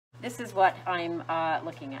this is what I'm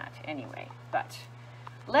looking at anyway. But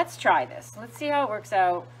let's try this. Let's see how it works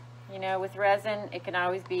out. You know, with resin, it can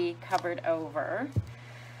always be covered over.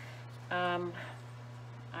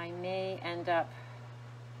 I may end up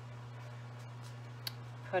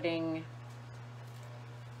putting,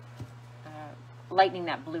 lightening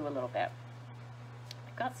that blue a little bit.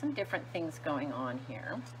 I've got some different things going on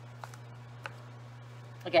here.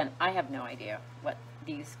 Again, I have no idea what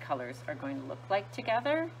these colors are going to look like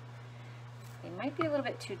together. They might be a little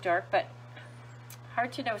bit too dark, but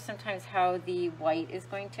hard to know sometimes how the white is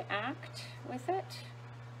going to act with it.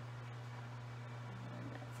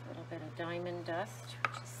 And that's a little bit of diamond dust,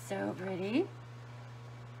 which is so pretty.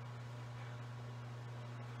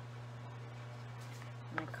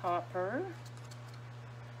 My copper,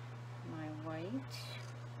 my white,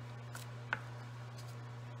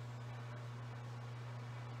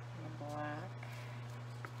 the black.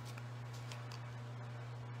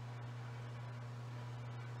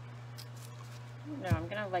 No, I'm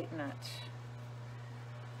going to lighten that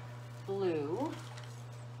blue.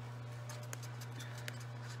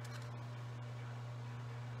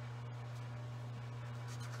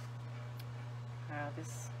 Wow,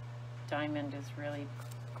 this diamond is really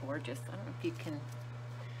gorgeous. I don't know if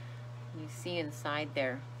you see inside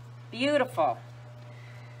there. Beautiful.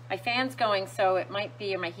 My fan's going, so it might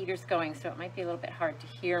be, or my heater's going, so it might be a little bit hard to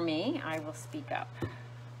hear me. I will speak up.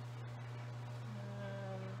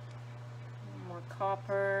 More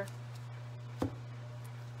copper. I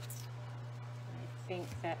think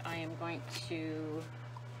that I am going to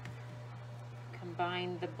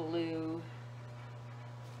combine the blue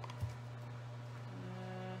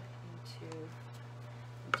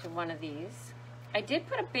into one of these. I did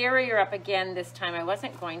put a barrier up again this time. I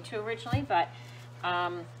wasn't going to originally, but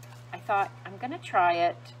I thought I'm going to try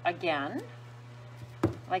it again,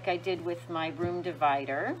 like I did with my room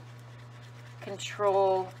divider.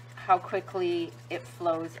 Control how quickly it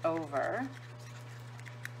flows over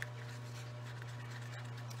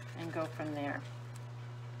and go from there.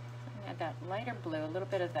 Add that lighter blue, a little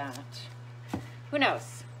bit of that. Who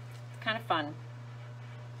knows? It's kind of fun.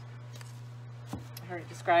 I heard it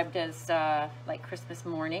described as like Christmas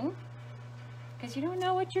morning, because you don't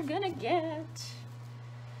know what you're gonna get.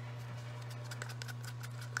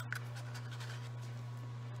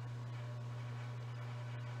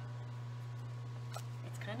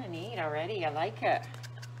 It's kind of neat already. I like it.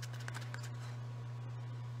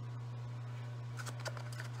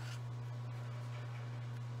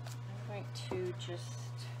 I'm going to just,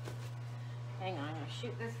 hang on, I'm gonna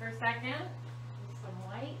shoot this for a second. Use some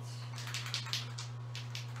white.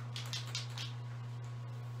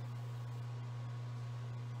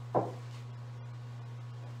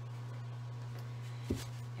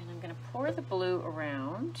 Pour the blue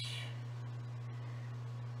around.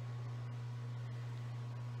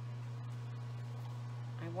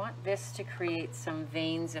 I want this to create some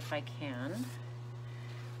veins if I can.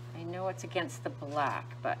 I know it's against the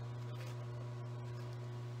black, but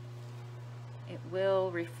it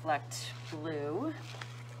will reflect blue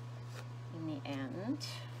in the end.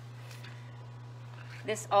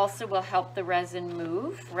 This also will help the resin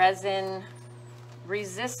move. Resin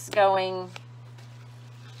resists going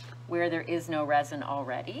where there is no resin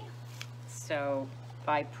already. So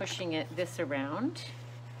by pushing this around,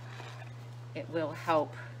 it will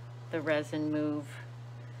help the resin move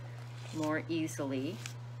more easily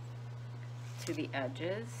to the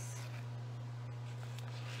edges.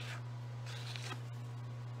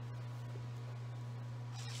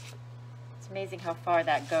 It's amazing how far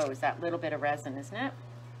that goes, that little bit of resin, isn't it?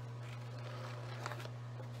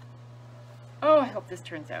 Oh, I hope this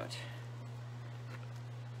turns out.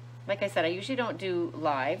 Like I said, I usually don't do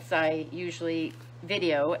lives. I usually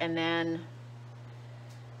video and then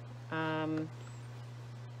and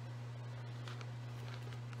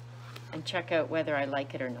check out whether I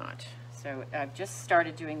like it or not. So I've just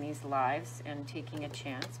started doing these lives and taking a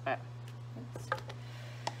chance, but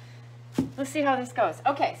let's see how this goes.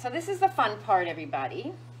 Okay, so this is the fun part,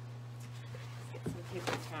 everybody. Let's get some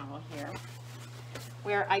paper towel here,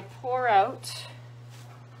 where I pour out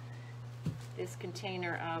this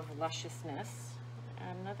container of lusciousness.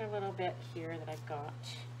 Another little bit here that I've got.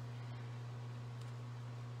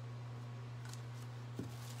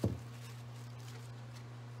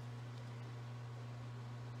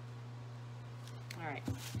 All right,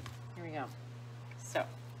 here we go. So,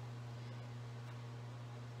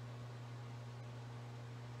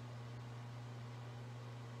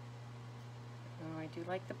 oh, I do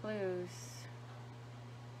like the blues.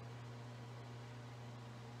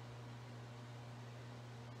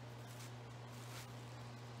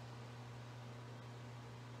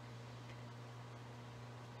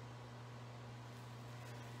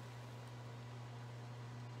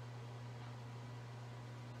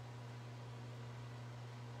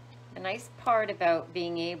 nice part about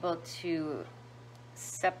being able to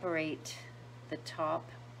separate the top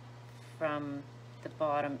from the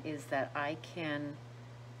bottom is that I can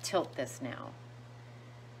tilt this now.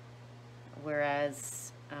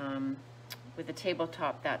 Whereas with the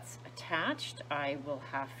tabletop that's attached, I will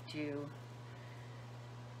have to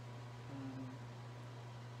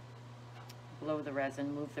blow the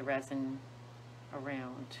resin, move the resin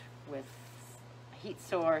around with a heat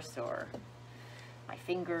source or my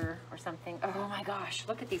finger or something. Oh my gosh,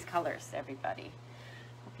 look at these colors, everybody.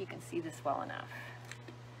 Hope you can see this well enough.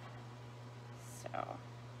 So,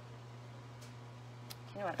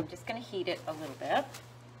 you know what, I'm just gonna heat it a little bit.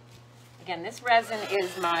 Again, this resin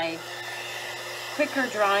is my quicker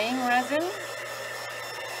drying resin,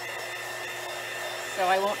 so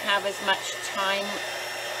I won't have as much time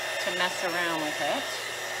to mess around with it.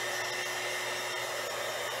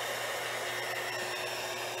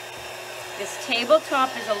 This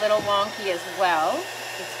tabletop is a little wonky as well.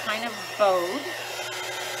 It's kind of bowed,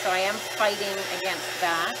 so I am fighting against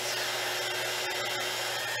that.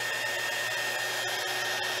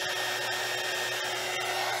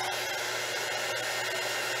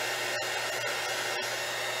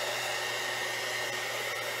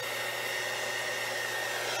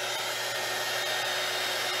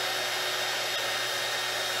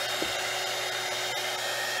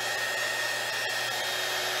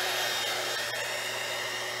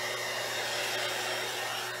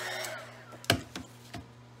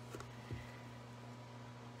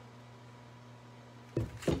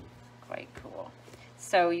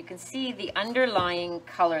 So you can see the underlying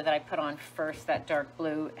color that I put on first, that dark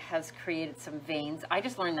blue, has created some veins. I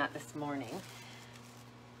just learned that this morning.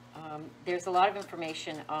 There's a lot of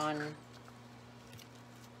information on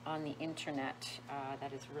the internet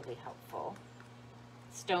that is really helpful.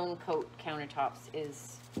 Stone Coat Countertops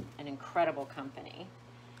is an incredible company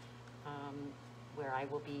where I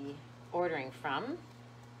will be ordering from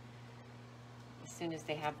as soon as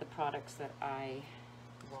they have the products that I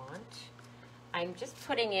want. I'm just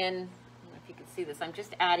putting in, I don't know if you can see this, I'm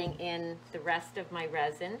just adding in the rest of my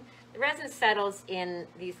resin. The resin settles in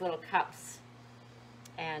these little cups,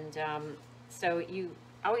 and so you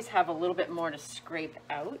always have a little bit more to scrape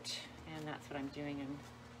out, and that's what I'm doing. I'm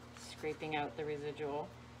scraping out the residual.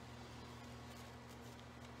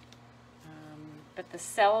 But the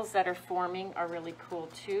cells that are forming are really cool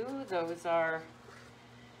too. Those are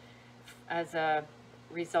as a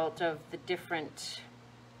result of the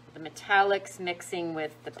metallics mixing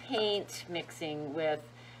with the paint, mixing with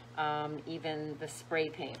even the spray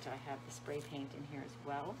paint. I have the spray paint in here as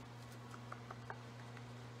well.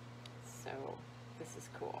 So this is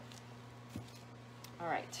cool. All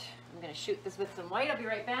right, I'm going to shoot this with some white. I'll be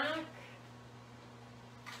right back.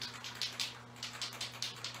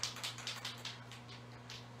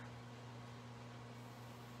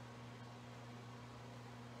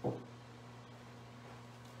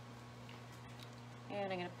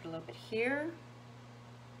 And I'm going to put a little bit here.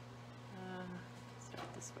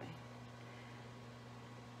 Start this way.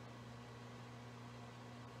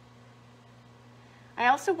 I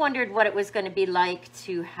also wondered what it was going to be like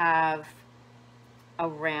to have a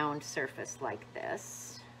round surface like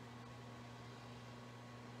this.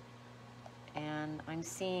 And I'm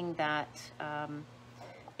seeing that,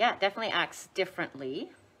 yeah, it definitely acts differently.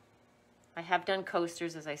 I have done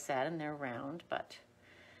coasters, as I said, and they're round, but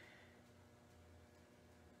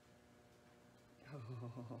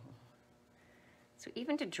so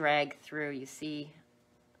even to drag through, you see,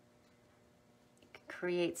 you can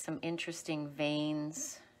create some interesting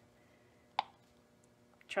veins.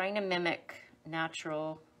 Trying to mimic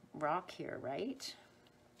natural rock here, right?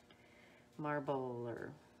 Marble or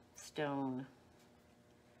stone.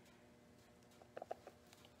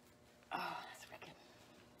 Oh, that's freaking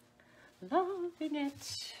loving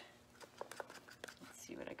it. Let's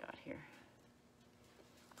see what I got here.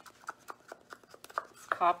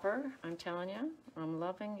 Copper, I'm telling you, I'm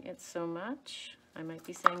loving it so much. I might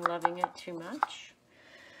be saying loving it too much.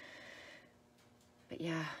 But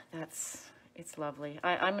yeah, it's lovely.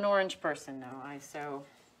 I'm an orange person though, so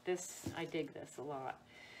I dig this a lot.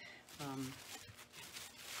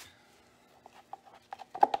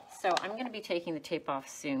 So I'm going to be taking the tape off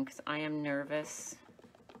soon because I am nervous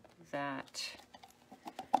that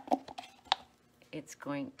it's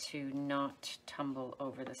going to not tumble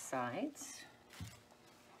over the sides.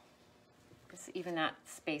 Even that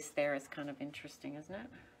space there is kind of interesting, isn't it?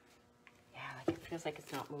 Yeah, like it feels like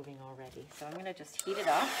it's not moving already. So I'm going to just heat it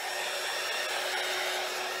up.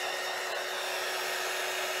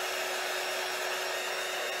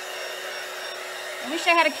 I wish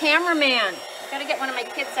I had a cameraman. I've got to get one of my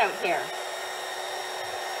kids out here.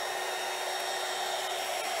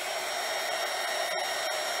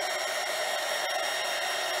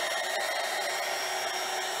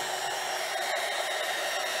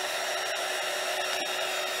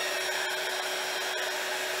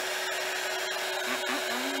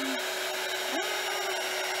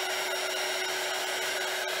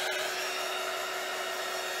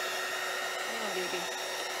 baby.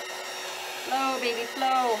 Flow, baby,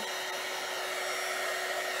 flow.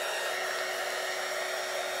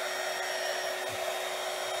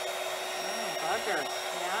 Oh, bugger.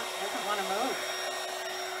 Yeah, doesn't want to move.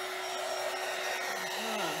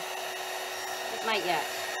 It might yet.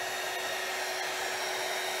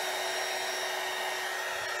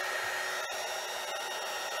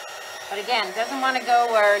 But again, doesn't want to go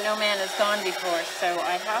where no man has gone before, so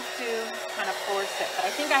I have to kind of force it. But I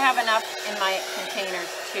think I have enough in my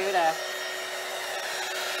containers too to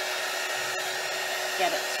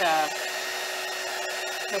get it to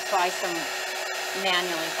apply some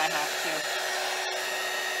manually if I have to.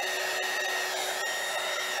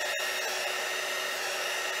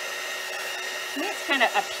 To me, it's kind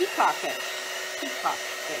of a peacockish.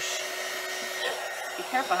 Be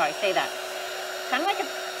careful how I say that. Kind of like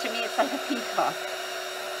to me, it's like a peacock.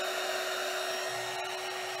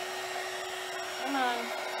 Come on.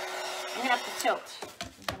 I'm gonna have to tilt.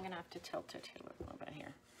 I'm gonna have to tilt it a little bit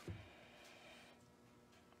here.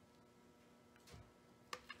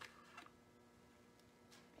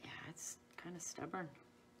 Yeah, it's kind of stubborn.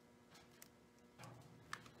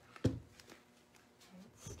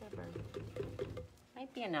 It's stubborn.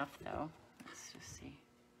 Might be enough though. Let's just see.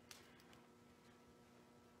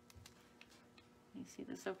 You see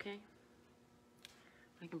this okay?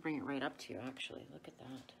 I can bring it right up to you actually. Look at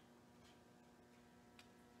that.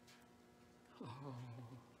 Oh,